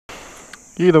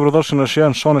I dobrodošli na još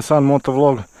jedan shonesan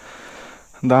motovlog.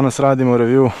 Danas radimo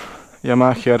review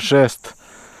Yamaha R6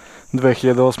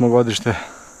 2008. godište.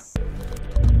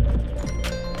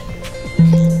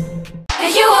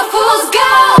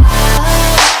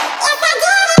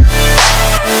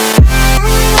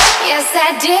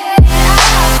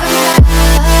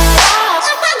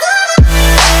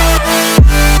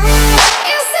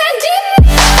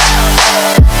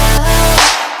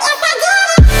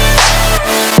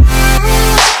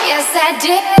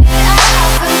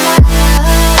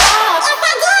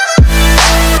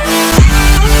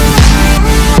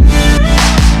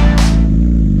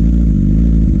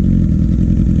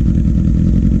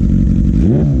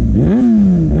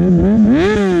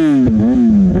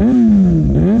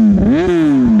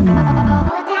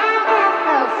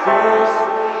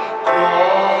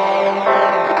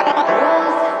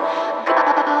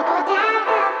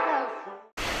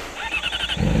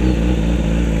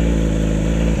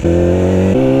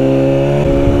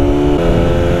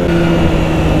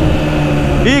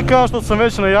 I kao što sam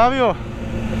već najavio,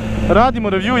 radimo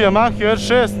review Yamaha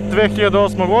R6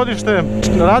 2008. godište.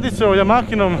 Radi se o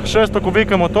Yamahinom 600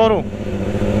 kubika motoru,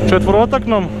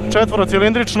 četvorotaknom,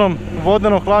 četvorocilindričnom,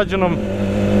 vodeno hlađenom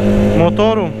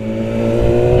motoru.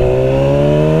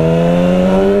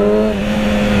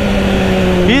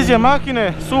 Iz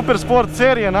Yamahine supersport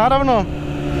serije naravno.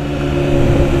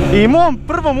 I mom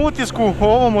prvom utisku o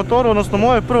ovom motoru, odnosno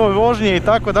moje prvoj vožnje i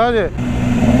tako dalje.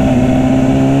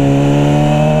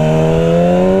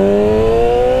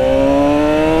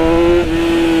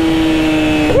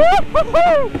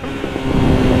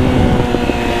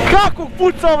 Kako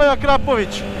puca ovaj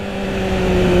Akrapović!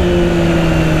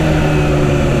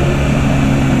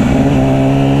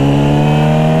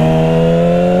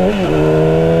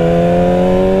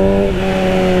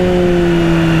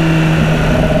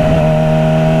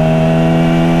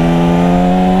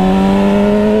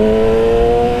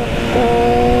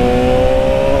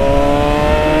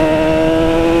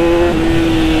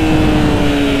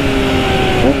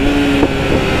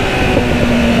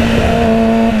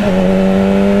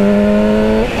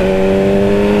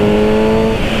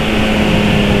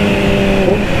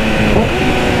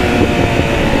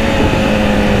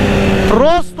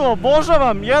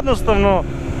 Obožavam jednostavno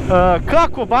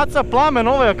kako baca plamen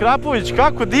ovaj Akrapović,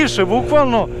 kako diše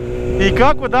bukvalno i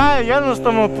kako daje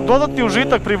jednostavno dodatni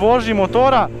užitak pri vožnji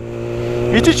motora.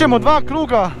 Ići ćemo dva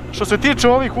kruga što se tiče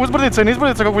ovih uzbrdica i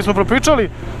nizbrdica kako bismo propričali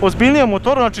o ozbiljnijem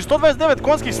motoru. Znači 129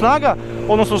 konjskih snaga,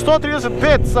 odnosno 135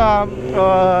 sa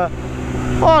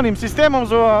onim sistemom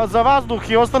za vazduh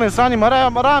i ostalim sanjima,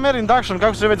 ram air induction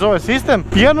kako se već zove sistem.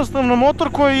 Jednostavno motor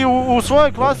koji u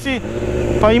svojoj klasi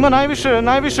pa ima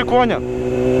najviše konja.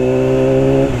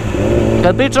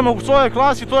 Kad pričamo u svojoj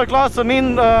klasi, to je klasa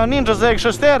Ninja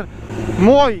ZX-R,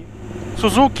 moj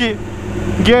Suzuki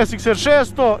GSX-R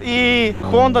 600 i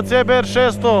Honda CBR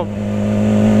 600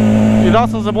 i da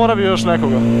sam zaboravio još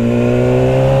nekoga.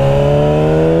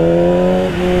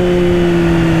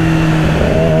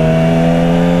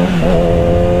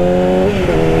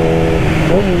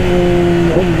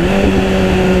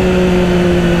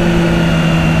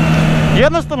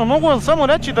 Jednostavno mogu vam samo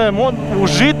reći da je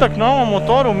užitak na ovom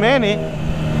motoru meni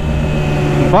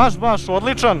baš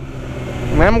odličan,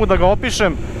 ne mogu da ga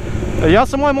opišem. Ja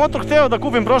sam ovaj motor hteo da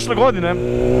kupim prošle godine.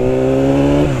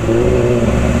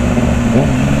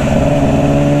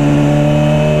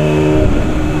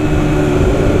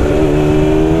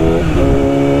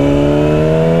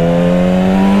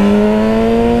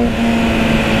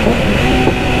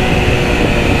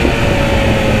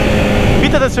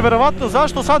 Pitate se verovatno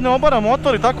zašto sad ne obara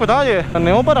motor i tako dalje.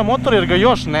 Ne obara motor jer ga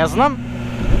još ne znam.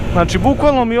 Znači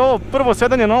bukvalno mi je ovo prvo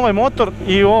sedanje na ovaj motor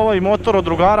i ovaj motor od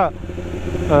drugara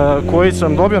koji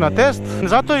sam dobio na test.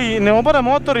 Zato i ne obaram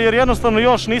motor jer jednostavno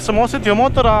još nisam osjetio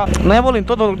motora. Ne volim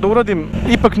to da uradim,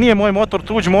 ipak nije moj motor,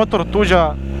 tuđ motor,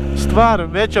 tuđa stvar,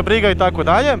 veća briga i tako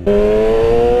dalje.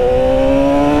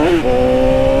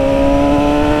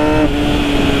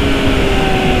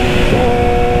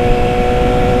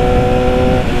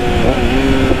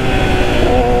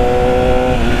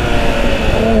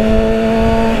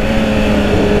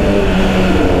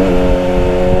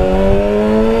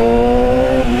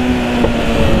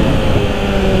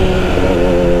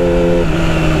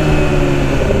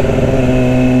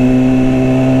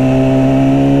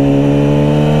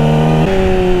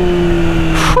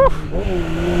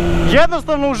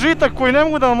 Jednostavno užitak koji ne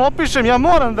mogu da vam opišem, ja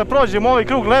moram da prođem ovaj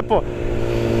krug lepo.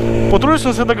 Potrudio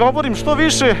sam se da ga oborim što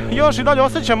više, još i dalje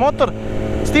osjećam motor,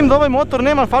 s tim da ovaj motor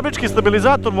nema fabrički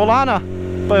stabilizator volana,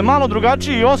 pa je malo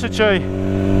drugačiji osjećaj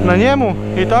na njemu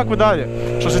i tako dalje.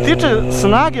 Što se tiče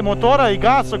snage motora i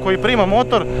gasa koji prima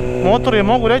motor je,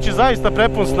 mogu reći, zaista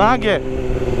prepun snage.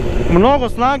 Mnogo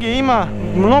snage ima,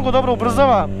 mnogo dobro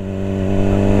ubrzava.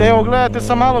 Evo gledajte,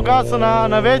 sa malo gasa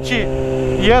na veći,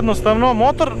 jednostavno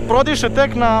jednostavno prodiše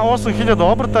tek na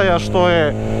 8000 obrtaja, što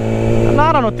je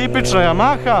naravno tipična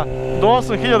Yamaha. Do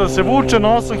 8000 se vuče, na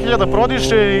 8000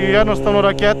 prodiše i jednostavno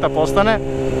raketa postane.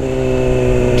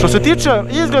 Što se tiče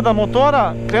izgleda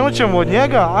motora, krenut ćemo od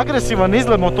njega. Agresivan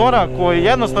izgled motora koji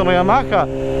jednostavno Yamaha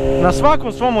na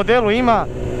svakom svom modelu ima,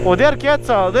 od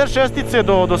R-keca, od R6-ice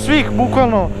do svih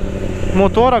bukvalno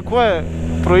motora koje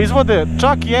proizvode,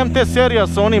 čak i MT serija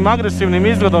sa onim agresivnim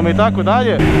izgledom i tako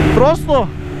dalje. Prosto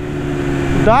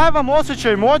daje vam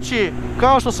osjećaj moći,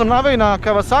 kao što sam naveo i na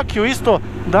Kawasakiju isto,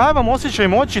 daje vam osjećaj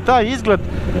moći taj izgled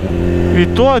i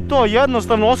to je to,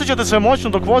 jednostavno osjećate se moćno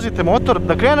dok vozite motor.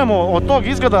 Da krenemo od tog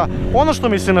izgleda, ono što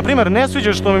mi se na primjer ne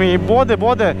sviđa, što mi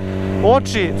bode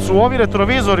oči, su ovi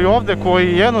retrovizori ovdje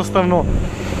koji jednostavno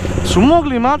su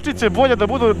mogli malčice bolje da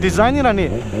budu dizajnirani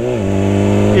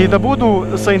i da budu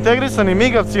sa integrisanim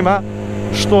migavcima,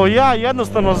 što ja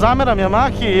jednostavno zameram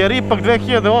Yamahi, jer ipak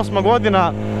 2008.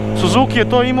 godina Suzuki je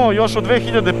to imao još od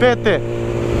 2005.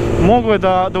 Mogu je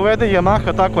da uvede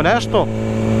Yamaha tako nešto,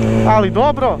 ali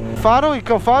dobro. Farovi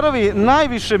kao farovi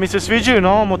najviše mi se sviđaju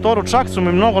na ovom motoru, čak su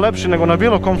mi mnogo lepši nego na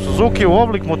bilo kom Suzuki. U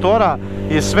oblik motora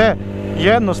je sve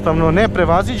jednostavno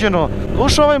neprevaziđeno.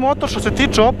 Duša, ovaj motor što se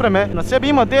tiče opreme, na sebi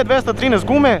ima D213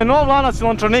 gume, nov lanac i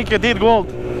lončanike Did Gold,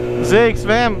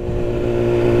 ZXVM,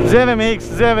 ZVMX,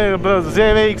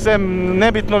 ZVXM,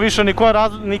 nebitno više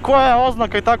ni koja je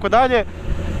oznaka i tako dalje.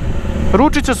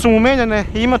 Ručice su mu menjane,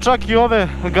 ima čak i ove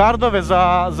gardove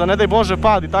za ne daj Bože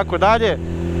pad i tako dalje,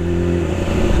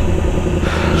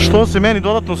 što se meni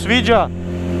dodatno sviđa.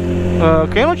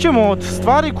 Krenut ćemo od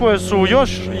stvari koje su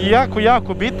još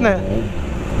jako bitne.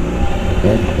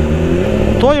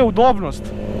 To je udobnost.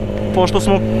 Pošto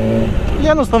smo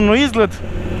jednostavno izgled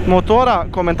motora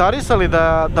komentarisali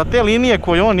da te linije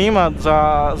koje on ima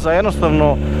za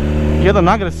jednostavno jedan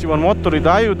agresivan motor i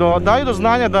daju do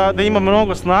znanja da ima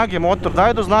mnogo snage motor,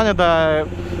 daju do znanja da je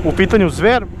u pitanju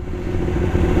zver.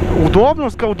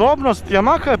 Udobnost kao udobnost,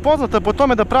 Yamaha je poznata po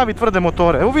tome da pravi tvrde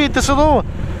motore. Evo vidite sad ovo,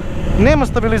 nema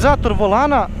stabilizator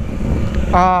volana,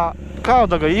 a kao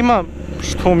da ga ima,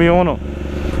 što mi je ono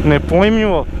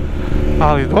nepojmljivo,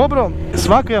 ali dobro.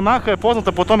 Svaka Yamaha je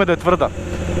poznata po tome da je tvrda,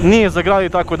 nije za grad i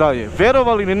tako dalje.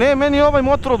 Verovali ili ne, meni ovaj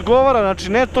motor odgovara,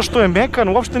 znači ne to što je mekan,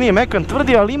 uopšte nije mekan,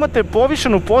 tvrdi, ali imate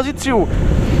povišenu poziciju,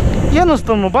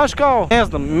 jednostavno baš kao, ne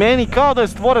znam, meni kao da je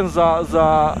stvoren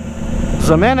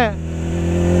za mene.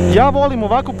 Ja volim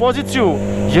ovakvu poziciju,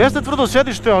 jeste tvrdo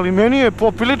sjedište, ali meni je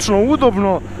poprilično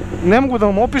udobno, ne mogu da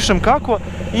vam opišem kako.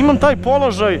 Imam taj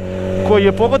položaj koji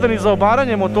je pogodan i za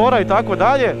obaranje motora i tako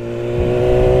dalje,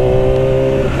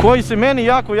 koji se meni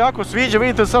jako sviđa.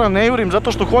 Vidite, sada ne jurim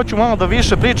zato što hoću malo da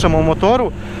više pričam o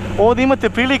motoru. Ovdje imate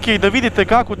prilike i da vidite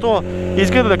kako to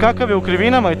izgleda, kakav je u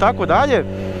krivinama i tako dalje.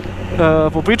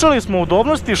 Popričali smo o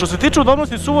udobnosti. Što se tiče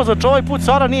udobnosti suvozača, ovaj put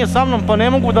Sara nije sa mnom, pa ne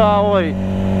mogu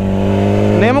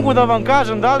da vam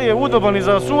kažem da li je udoban i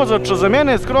za suvozača. Za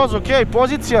mene je skroz ok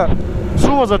pozicija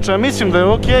suvozača, mislim da je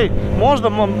ok, možda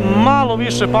malo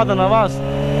više pada na vas.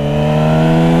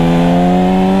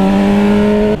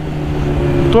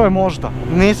 To je možda,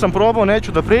 nisam probao,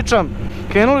 neću da pričam.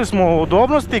 Krenuli smo od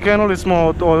udobnosti, krenuli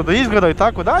smo od izgleda i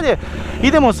tako dalje.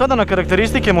 Idemo sada na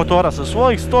karakteristike motora. Sa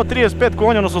svojih 135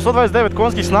 konja, odnosno 129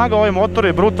 konjskih snaga, ovaj motor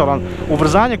je brutalan.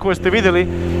 Ubrzanje koje ste vidjeli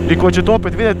i koje ćete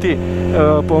opet vidjeti,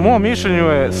 po mom mišljenju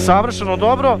je savršeno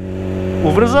dobro.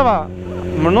 Ubrzava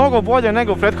mnogo bolje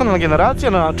nego prethodna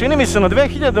generacija. Čini mi se na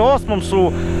 2008.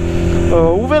 su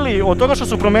uveli, od toga što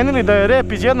su promenili da je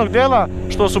rep iz jednog dela,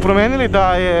 što su promenili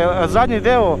da je zadnji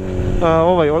deo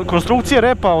konstrukcije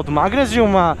repa od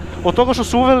magnezijuma, od toga što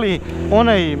su uveli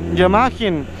onaj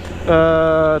Yamahin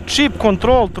chip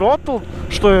control throttle,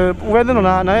 što je uvedeno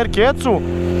na R-kecu,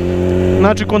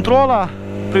 znači kontrola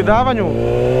pri davanju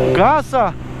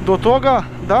gasa, do toga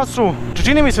da su,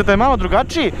 čini mi se da je malo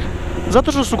drugačiji,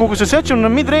 zato što su, koliko se sjećam, na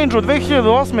mid-range od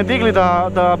 2008. digli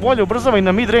da bolje ubrzava i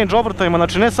na mid-range obrtajima,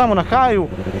 znači ne samo na high-u,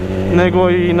 nego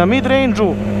i na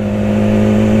mid-range-u.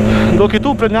 Dok je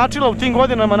tu prednjačila u tim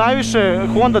godinama najviše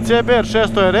Honda CBR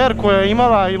 600RR, koja je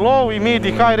imala i low i mid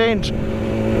i high range,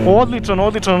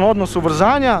 odličan odnos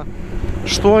ubrzanja,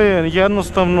 što je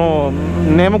jednostavno,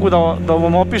 ne mogu da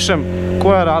vam opišem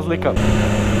koja je razlika.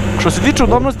 Što se tiče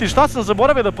udobnosti, šta sam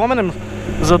zaboravio da pomenem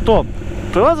za to?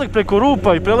 Prelazak preko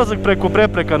rupa i prelazak preko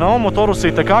prepreka na ovom motoru se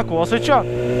itekako osjeća,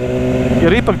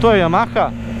 jer ipak to je Yamaha.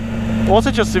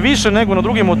 Osjeća se više nego na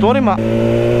drugim motorima,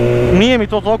 nije mi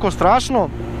to toliko strašno.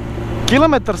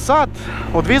 Kilometar sat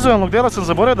od vizualnog dela sam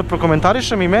zaboravio da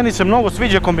prokomentarišem i meni se mnogo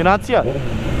sviđa kombinacija,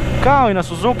 kao i na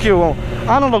Suzukiju,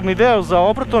 analogni deo za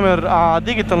obrtomer, a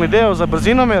digitalni deo za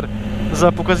brzinomer,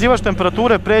 za pokazivač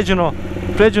temperature,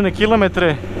 pređene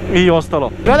kilometre i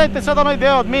ostalo. Gledajte sad onaj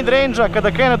deo od mid-range-a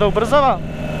kada krene da ubrzava,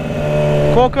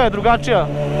 kolika je drugačija.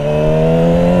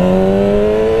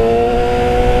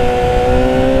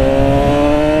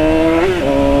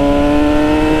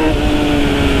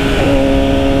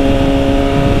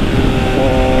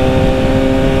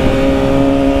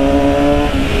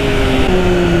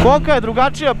 Kolika je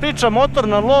drugačija priča motor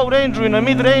na low range-u i na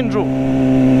mid range-u.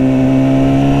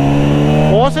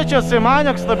 Osjeća se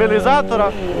manjak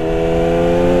stabilizatora.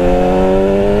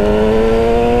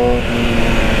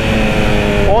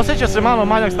 Osjeća se malo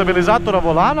manjak stabilizatora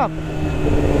volana.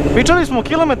 Pričali smo o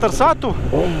kilometar satu.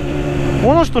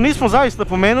 Ono što nismo zaista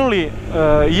pomenuli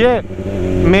je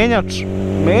menjač.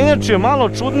 Menjač je malo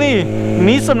čudniji.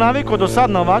 Nisam navikao do sad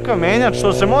na ovakav menjač,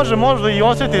 što se može možda i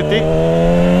osjetiti.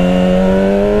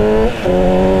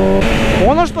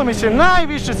 Ono što mi se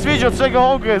najviše sviđa od svega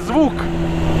ovoga je zvuk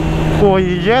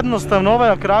koji jednostavno ovaj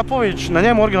Akrapović, na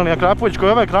njemu originalni Akrapović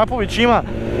koji ovaj Akrapović ima.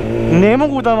 Ne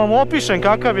mogu da vam opišem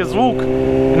kakav je zvuk,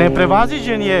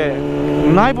 neprevaziđen je,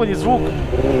 najbolji zvuk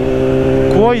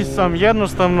koji sam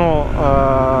jednostavno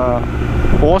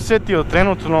osjetio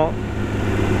trenutno.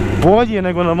 Bolji je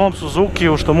nego na mom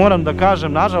Suzukiju, što moram da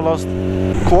kažem, nažalost.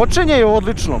 Kočenje je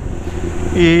odlično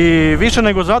i više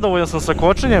nego zadovoljan sam sa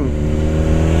kočenjem,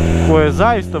 koje je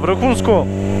zaista vrhunsko,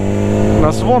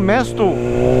 na svom mestu,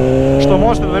 što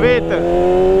možete da vidite.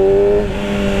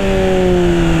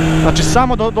 Znači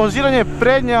samo doziranje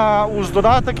prednja uz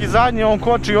dodatak i zadnje, on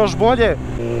koči još bolje.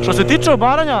 Što se tiče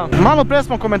obaranja, malo pre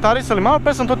smo komentarisali, malo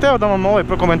pre sam to teo da vam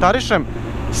prokomentarišem.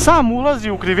 Sam ulazi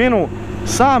u krivinu,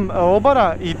 sam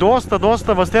obara i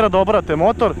dosta vas tera da obarate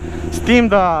motor. S tim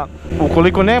da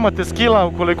ukoliko nemate skila,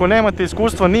 ukoliko nemate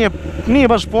iskustva, nije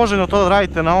baš poželjno to da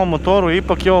radite na ovom motoru.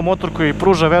 Ipak je ovo motor koji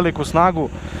pruža veliku snagu,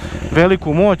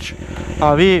 veliku moć,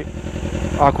 a vi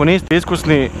ako niste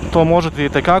iskusni to možete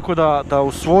itekako da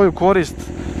u svoju korist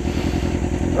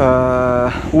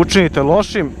učinite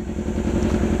lošim.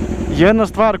 Jedna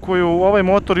stvar koju ovaj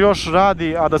motor još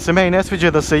radi, a da se meni ne sviđa,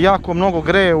 je da se jako mnogo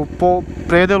greje u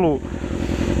predelu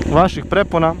vaših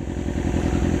prepona,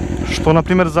 što na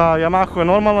primjer za Yamahu je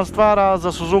normalna stvar, a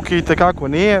za Suzuki itekako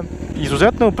nije.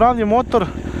 Izuzetno je upravljiv motor,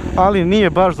 ali nije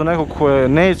baš za nekog ko je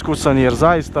neiskusan, jer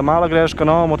zaista mala greška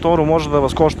na ovom motoru može da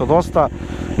vas košta dosta.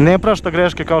 Ne prašta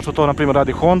greške kao što to na primjer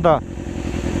radi Honda.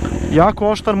 Jako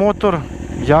oštar motor,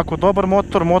 jako dobar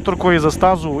motor, motor koji je za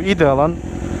stazu idealan,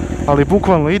 ali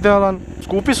bukvalno idealan.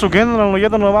 Skupi su generalno,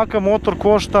 jedan ovakav motor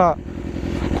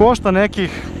košta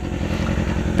nekih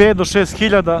 5 do 6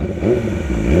 hiljada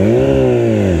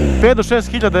 5 do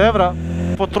 6 hiljada evra.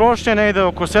 Potrošnje ne ide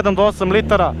oko 7 do 8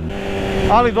 litara,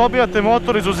 ali dobijate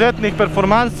motor izuzetnih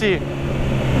performansi,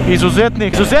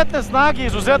 izuzetne snage,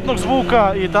 izuzetnog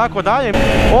zvuka i tako dalje.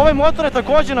 Ovaj motor je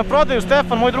također na prodaju,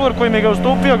 Stefan, moj drugar koji mi ga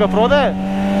ustupio, ga prodaje.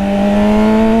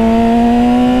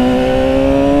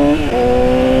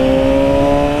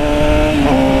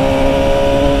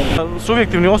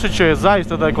 Subjektivni osjećaj je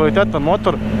zaista da je kvalitetan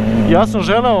motor. Ja sam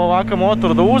želeo ovakav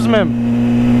motor da uzmem,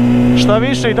 šta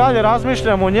više i dalje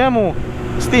razmišljam o njemu,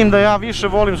 s tim da ja više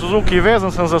volim Suzuki i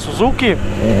vezan sam za Suzuki.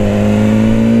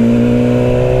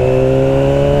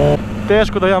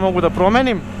 Teško da ja mogu da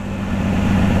promenim.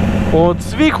 Od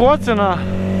svih ocena,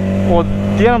 od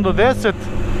 1 do 10,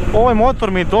 ovaj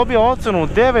motor mi dobija ocenu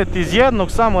 9 iz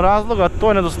jednog samo razloga, to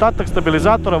je nedostatak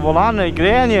stabilizatora volana i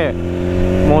grejanje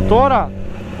motora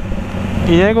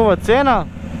i njegova cena.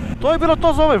 To je bilo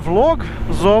to za ovaj vlog,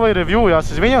 za ovaj review, ja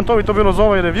se izvinjam, to bi to bilo za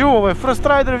ovaj review, ovo je first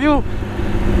ride review.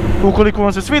 Ukoliko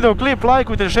vam se svideo klip,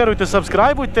 lajkujte, šerujte,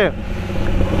 subscribeujte,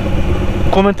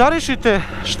 komentarišite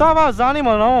šta vas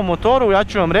zanima na ovom motoru, ja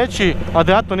ću vam reći, a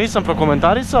da ja to nisam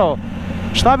prokomentarisao,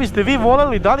 šta biste vi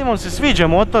voljeli, da li vam se sviđa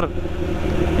motor.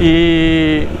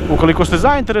 I ukoliko ste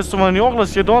zainteresovani,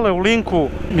 oglas je dole u linku.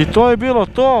 I to je bilo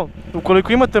to.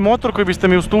 Ukoliko imate motor koji biste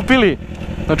mi ustupili,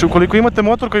 znači ukoliko imate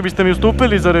motor koji biste mi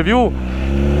ustupili za review,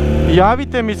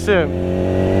 javite mi se.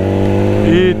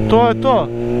 I to je to.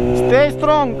 Stay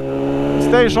strong,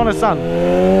 stay shonesan.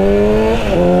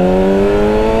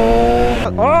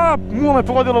 Mu me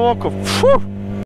pogodilo u oko.